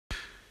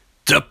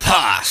The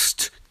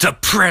past, the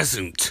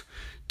present,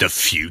 the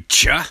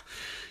future.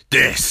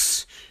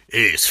 This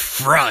is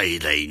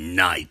Friday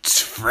Night's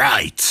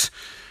Fright.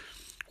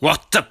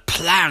 What the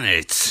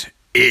planet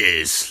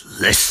is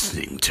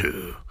listening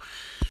to.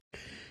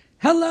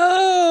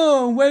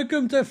 Hello, and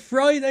welcome to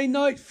Friday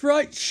Night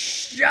Fright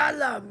Shalamania,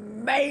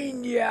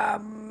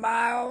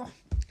 Mal.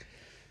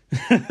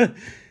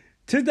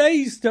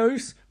 Today's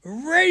dose,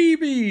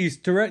 Rabies,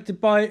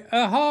 directed by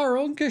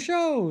Aharon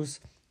Kashols.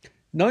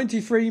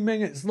 93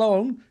 minutes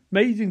long,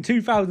 made in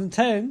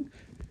 2010,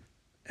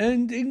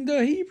 and in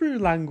the Hebrew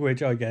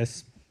language, I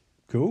guess.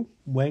 Cool.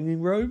 When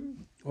in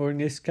Rome, or in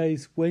this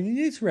case, when in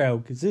Israel,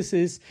 because this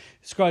is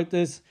described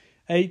as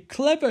a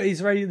clever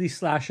Israeli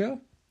slasher.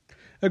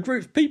 A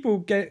group of people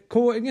get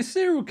caught in a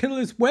serial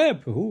killer's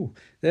web. Ooh,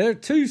 there are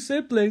two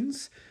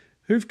siblings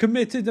who've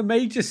committed a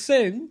major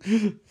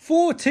sin,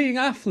 14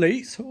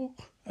 athletes,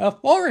 a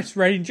forest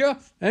ranger,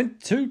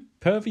 and two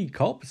pervy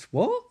cops.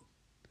 What?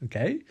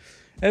 Okay.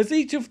 As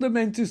each of them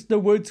enters the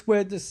woods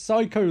where the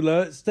psycho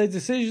lurks, their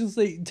decisions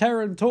lead to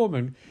terror and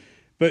torment.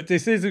 But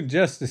this isn't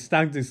just a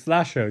standard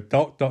slasher, ...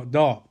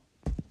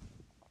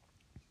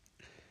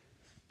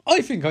 I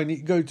think I need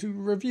to go to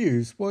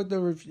reviews. What are the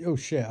reviews? Oh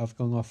shit, I've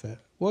gone off it.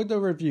 What are the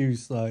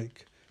reviews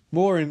like?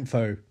 More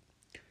info.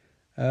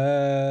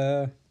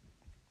 Oh,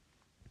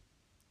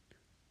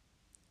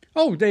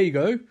 there you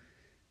go.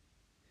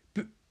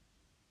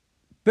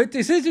 But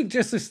this isn't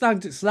just a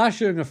standard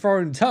slasher in a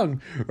foreign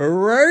tongue.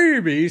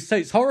 Rabies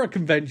takes horror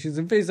conventions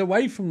and veers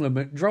away from them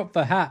at drop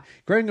the hat,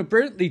 creating a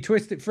brilliantly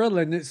twisted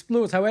thriller and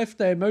explores how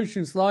their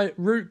emotions lie at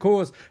root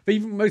cause of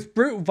even the most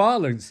brutal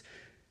violence.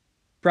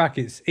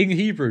 Brackets, in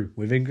Hebrew,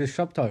 with English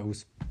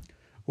subtitles.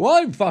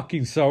 Well, I'm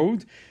fucking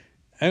sold.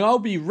 And I'll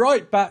be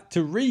right back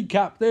to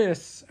recap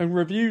this and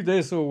review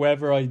this, or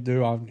whether I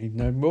do, I don't even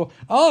know more,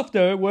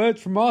 after a word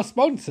from our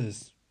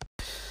sponsors.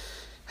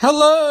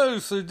 Hello,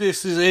 so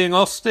this is Ian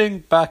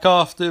Austin, back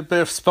after a bit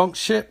of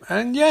sponsorship,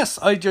 and yes,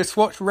 I just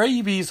watched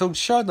Rabies on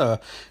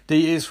Shudder,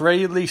 the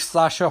Israeli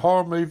slasher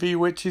horror movie,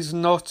 which is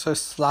not a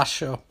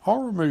slasher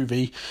horror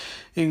movie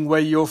in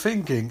way you're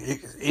thinking.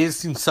 It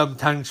is in some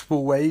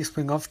tangible ways, but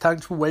in other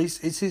tangible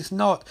ways it is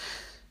not.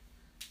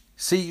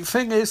 See, the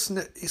thing is,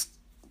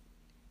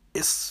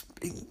 it's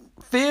in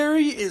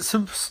theory, it's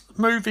a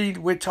movie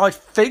which I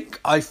think,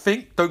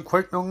 don't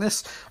quote me on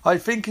this, I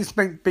think it's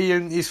meant to be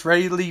an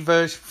Israeli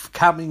version of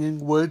Cabin in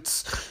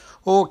Woods,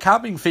 or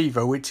Cabin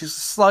Fever, which is a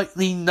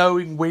slightly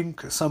knowing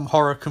wink at some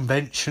horror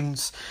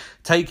conventions,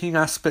 taking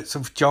aspects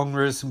of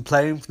genres and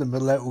playing with them a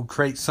little,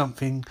 create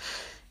something,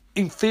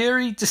 in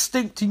theory,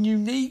 distinct and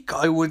unique.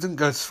 I wouldn't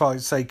go as far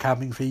as say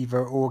Cabin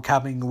Fever or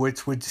Cabin in the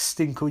Woods were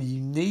distinct or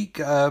unique.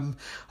 I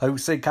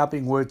would say Cabin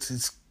in the Woods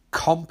is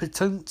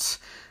competent,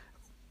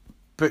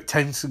 but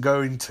tends to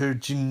go into a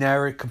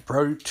generic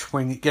approach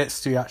when it gets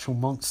to the actual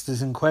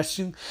monsters in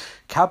question.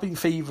 Cabin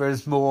Fever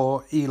is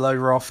more Eli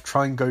Roth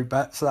trying to go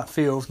back to that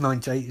feel of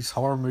 1980s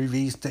horror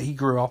movies that he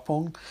grew up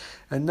on,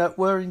 and that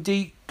were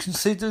indeed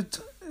considered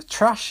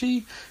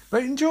trashy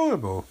but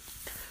enjoyable.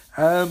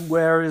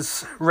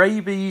 Whereas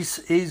Rabies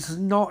is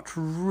not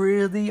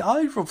really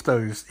either of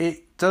those.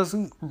 It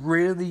doesn't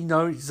really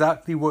know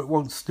exactly what it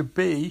wants to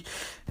be.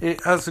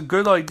 It has a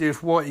good idea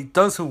of what it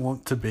doesn't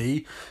want to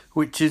be,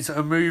 which is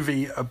a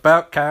movie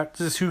about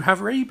characters who have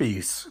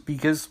rabies.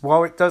 Because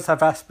while it does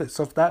have aspects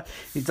of that,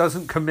 it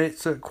doesn't commit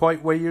to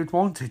quite where you'd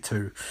want it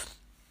to.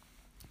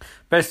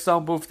 Best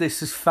example of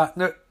this is fact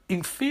that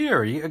in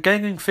theory,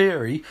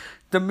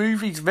 the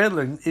movie's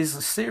villain is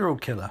a serial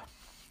killer.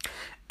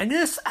 And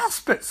there's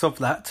aspects of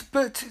that,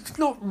 but it's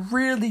not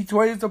really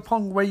dwelled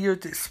upon where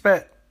you'd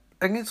expect.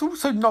 And it's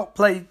also not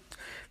played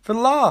for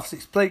laughs.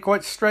 It's played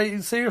quite straight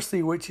and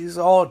seriously, which is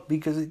odd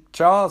because it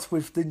jars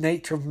with the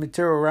nature of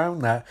material around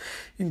that.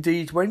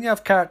 Indeed, when you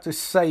have characters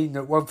saying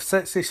that one of the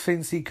sexiest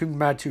things he can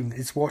imagine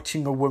is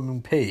watching a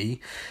woman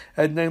pee,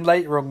 and then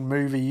later on in the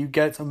movie you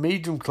get a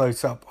medium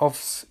close-up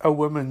of a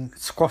woman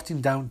squatting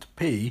down to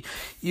pee,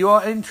 you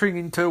are entering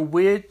into a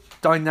weird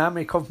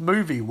dynamic of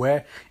movie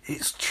where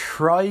it's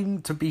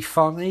trying to be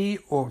funny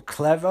or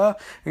clever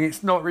and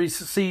it's not really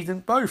succeeding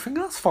both, and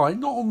that's fine.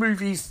 Not all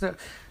movies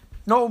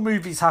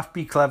have to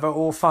be clever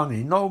or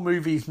funny. Not all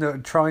movies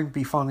that try and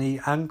be funny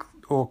and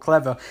or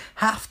clever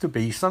have to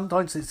be.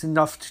 Sometimes it's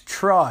enough to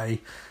try,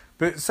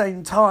 but at the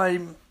same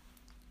time,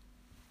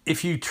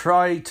 if you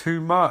try too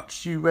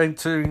much, you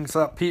enter into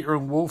that Peter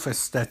and Wolf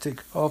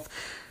aesthetic of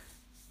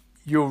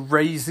you're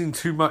raising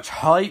too much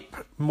hype,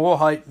 more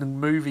hype than the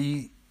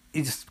movie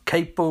is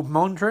capable of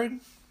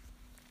monitoring.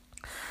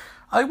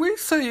 I will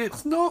say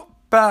it's not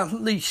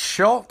badly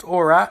shot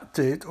or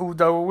acted,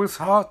 although it was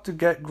hard to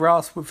get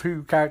grasp of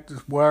who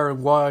characters were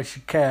and why I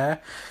should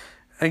care.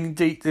 And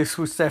indeed, this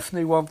was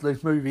definitely one of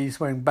those movies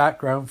where, in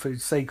background, for the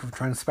sake of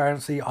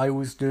transparency, I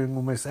was doing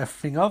almost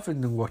everything other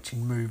than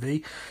watching the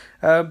movie,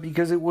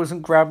 because it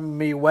wasn't grabbing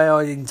me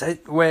where it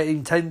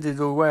intended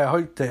or where I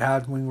hoped it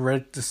had when I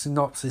read the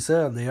synopsis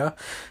earlier,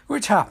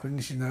 which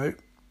happens, you know.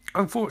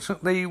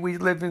 unfortunately, we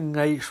live in an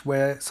age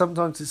where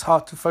sometimes it's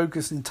hard to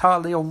focus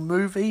entirely on a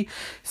movie,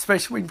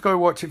 especially when you go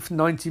watch it for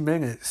 90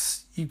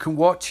 minutes. You can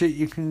watch it,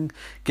 you can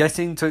get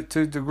into it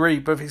to a degree,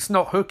 but if it's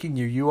not hooking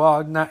you, you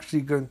are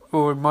naturally going,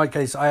 or in my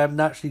case, I am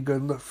naturally going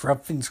to look for other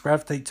things to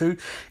gravitate to,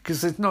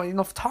 because there's not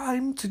enough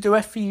time to do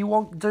everything you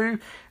want to do,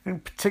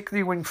 and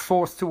particularly when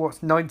forced to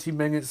watch 90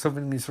 minutes of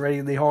an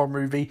Israeli horror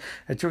movie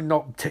that you're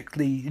not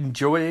particularly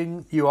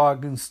enjoying, you are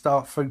going to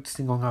start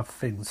focusing on other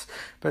things.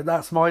 But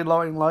that's my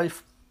lot in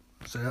life.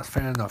 So that's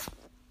fair enough.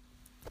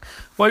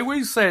 What I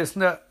will say is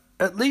that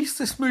at least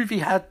this movie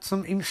had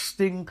some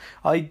interesting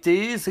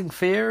ideas in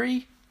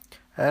theory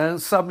and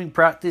some in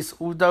practice,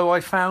 although I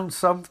found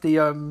some of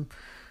the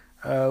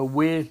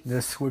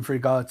weirdness with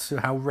regards to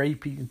how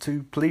rapey the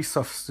two police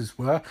officers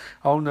were.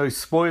 Oh no,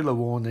 spoiler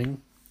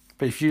warning,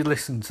 but if you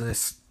listen to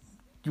this,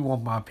 you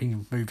want my opinion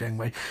of the movie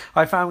anyway.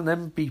 I found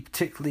them to be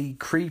particularly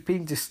creepy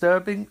and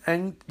disturbing,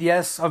 and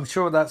yes, I'm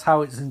sure that's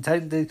how it's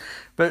intended,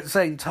 but at the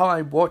same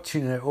time,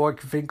 watching it, all I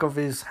can think of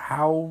is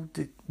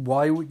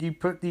why would you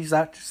put these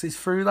actresses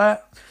through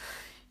that?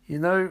 You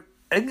know,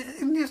 and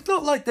it's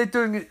not like they're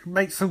doing it to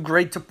make some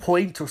greater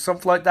point or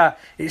something like that.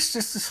 It's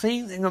just a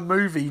scene in a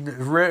movie that's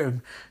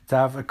written to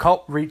have a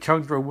cop reach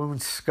under a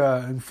woman's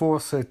skirt and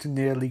force her to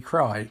nearly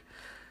cry.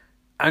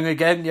 And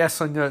again,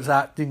 yes, I know it's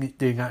acting, it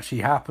didn't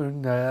actually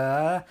happen.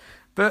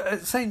 But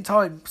at the same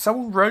time,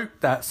 someone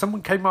wrote that,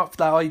 someone came up with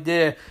that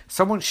idea,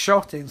 someone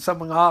shot it, and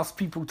someone asked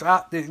people to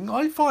act it. And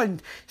I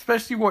find,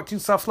 especially watching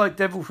stuff like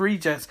Devil's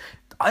Rejects,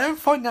 I don't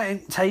find that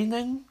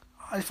entertaining.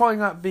 I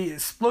find that to be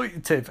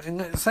exploitative. And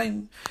at the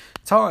same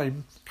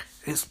time,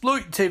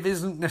 exploitative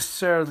isn't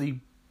necessarily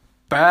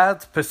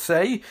bad per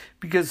se,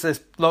 because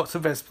there's lots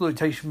of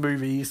exploitation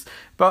movies,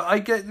 but I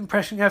get the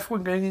impression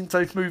everyone going into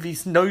those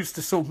movies knows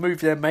the sort of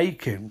movie they're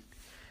making,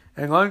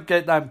 and I don't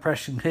get that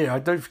impression here. I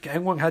don't think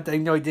anyone had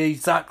any idea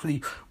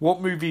exactly what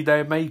movie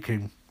they're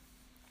making.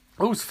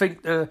 I also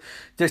think the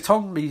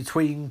dichotomy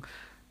between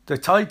the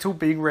title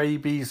being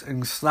rabies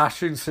and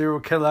slasher and serial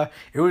killer,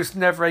 it was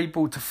never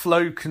able to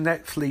flow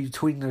connectedly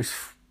between those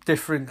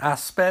different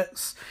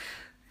aspects.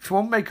 If you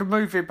want to make a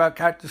movie about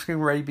characters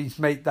getting rabies,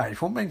 make that.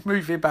 If you want to make a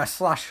movie about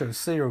slasher,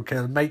 serial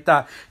killer, make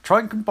that. Try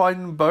and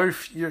combine them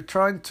both. You're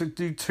trying to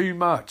do too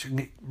much, and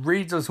it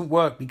really doesn't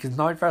work because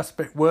neither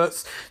aspect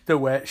works the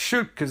way it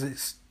should, because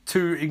it's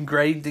too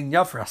ingrained in the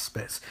other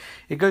aspects.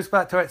 It goes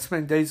back to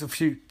X-Men Days of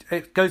Future.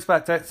 It goes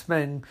back to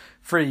X-Men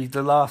 3,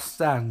 The Last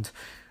Stand,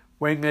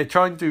 when they're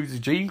trying to do the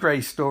Jean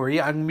Grey story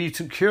and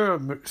Mutant Cure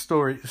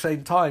story at the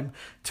same time.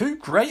 Two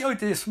great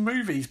ideas for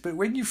movies, but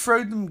when you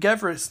throw them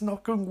together, it's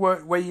not going to work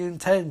the way you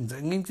intend.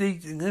 And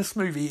indeed, in this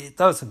movie, it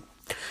doesn't.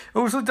 It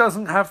also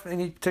doesn't have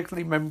any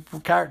particularly memorable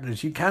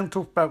characters. You can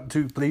talk about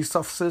two police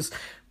officers,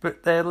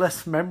 but they're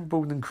less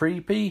memorable than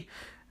creepy.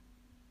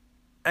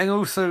 And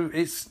also,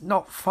 it's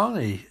not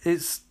funny.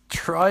 It's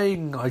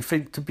trying, I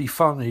think, to be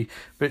funny,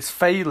 but it's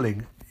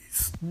failing.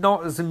 It's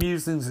not as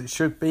amusing as it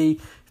should be.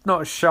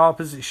 Not as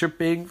sharp as it should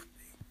be.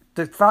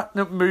 The fact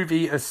that the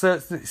movie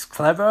asserts that it's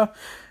clever,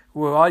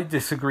 well, I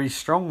disagree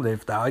strongly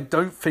with that. I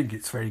don't think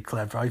it's very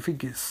clever. I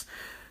think it's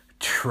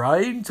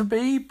trying to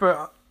be,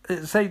 but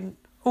saying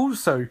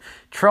also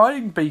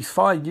trying to be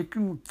fine. You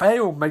can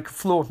fail, make a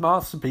flawed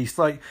masterpiece.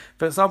 Like,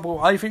 for example,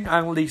 I think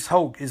Annalise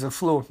Hulk is a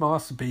flawed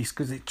masterpiece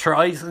because it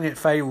tries and it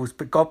fails,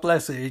 but God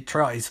bless it, it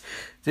tries.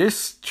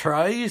 This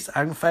tries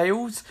and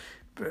fails,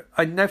 but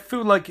I never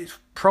feel like it's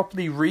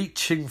properly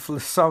reaching for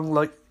the song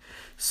like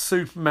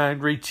Superman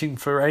reaching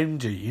for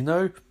energy, you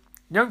know?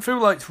 You don't feel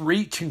like it's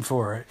reaching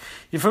for it.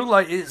 You feel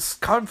like it's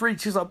kind of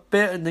reaches up a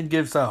bit and then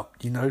gives up,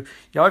 you know?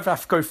 You either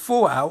have to go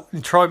full out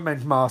and try and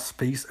make a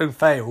masterpiece and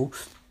fail,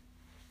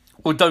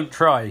 or don't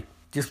try.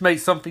 Just make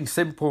something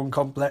simple and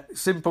complex,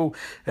 simple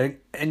and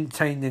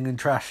entertaining and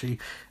trashy.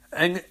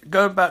 And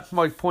going back to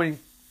my point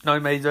I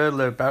made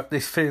earlier about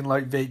this feeling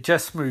like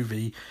VHS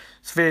movie,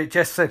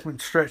 VHS segment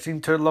stretching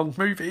into a long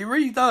movie, it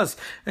really does.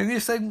 And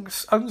this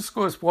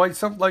underscores why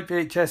something like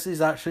VHS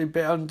is actually a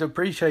bit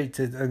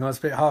underappreciated, and I was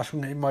a bit harsh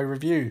on it in my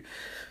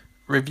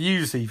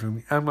reviews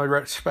even, and my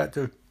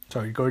retrospective.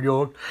 Sorry, going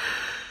on.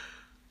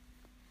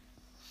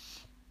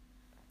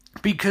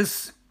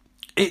 Because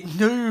it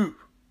knew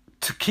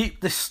to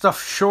keep this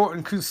stuff short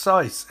and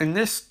concise, and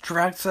this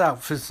drags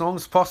out for as long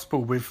as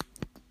possible with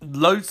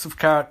loads of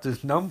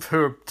characters, none of who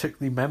are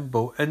particularly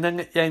memorable, and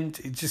then at the end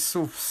it just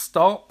sort of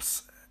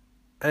stops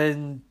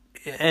and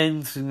it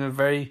ends in a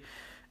very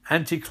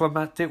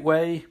anticlimactic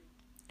way.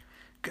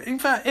 In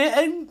fact,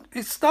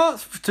 it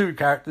starts with two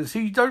characters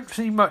who you don't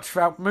see much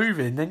throughout the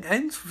movie, and then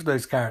ends with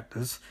those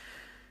characters.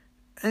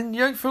 And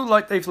you don't feel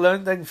like they've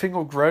learned anything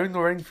or grown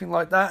or anything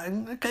like that.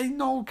 And okay,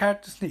 not all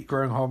characters need to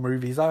grow in horror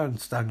movies, I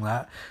understand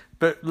that.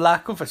 But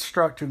lack of a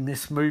structure in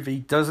this movie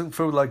doesn't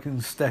feel like an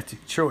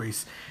aesthetic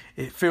choice.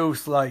 It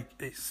feels like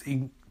it's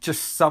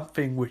just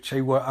something which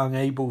they were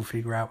unable to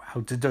figure out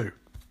how to do.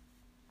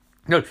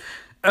 No,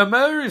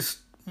 Murder is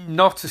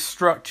not a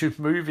structured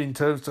movie in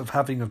terms of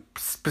having a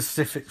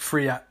specific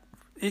 3-act.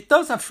 It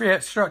does have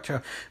 3-act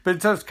structure, but in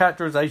terms of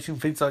characterization,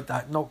 things like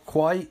that, not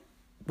quite.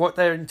 what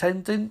they're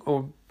intending,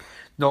 or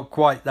not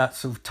quite that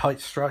sort of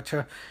tight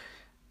structure.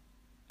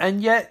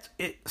 And yet,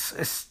 it's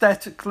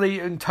aesthetically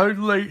and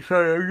tonally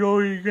so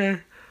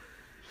annoying.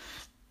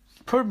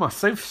 Put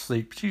myself to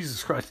sleep,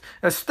 Jesus Christ.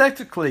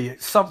 Aesthetically,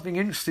 it's something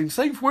interesting.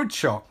 Same for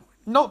Woodshop.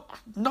 Not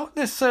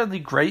necessarily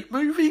great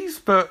movies,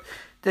 but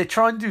they're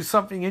trying to do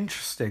something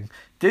interesting.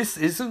 This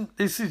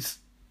is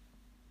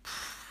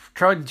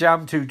trying to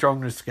jam two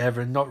genres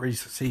together and not really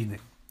succeeding.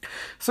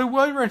 So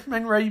would I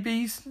recommend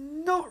Rabies?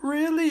 Not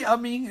really. I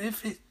mean,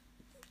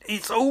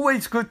 it's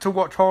always good to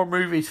watch horror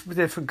movies from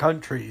different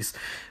countries.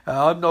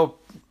 I'm not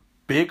a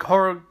big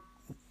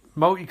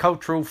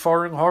multicultural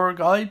foreign horror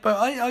guy, but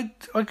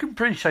I can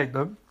appreciate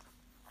them.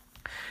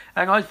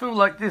 And I feel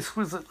like this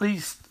was at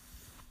least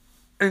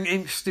an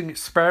interesting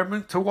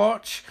experiment to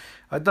watch.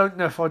 I don't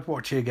know if I'd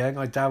watch it again.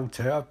 I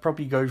doubt it. I'd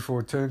probably go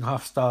for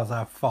 2.5 stars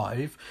out of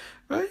 5.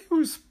 But it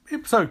was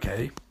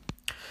okay.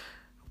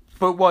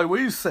 But what I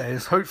will say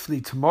is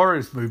hopefully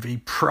tomorrow's movie,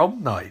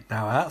 Prom Night.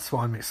 Now that's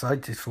what I'm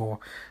excited for.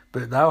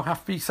 But that'll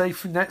have to be safe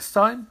for next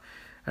time.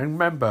 And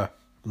remember,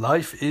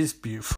 life is beautiful.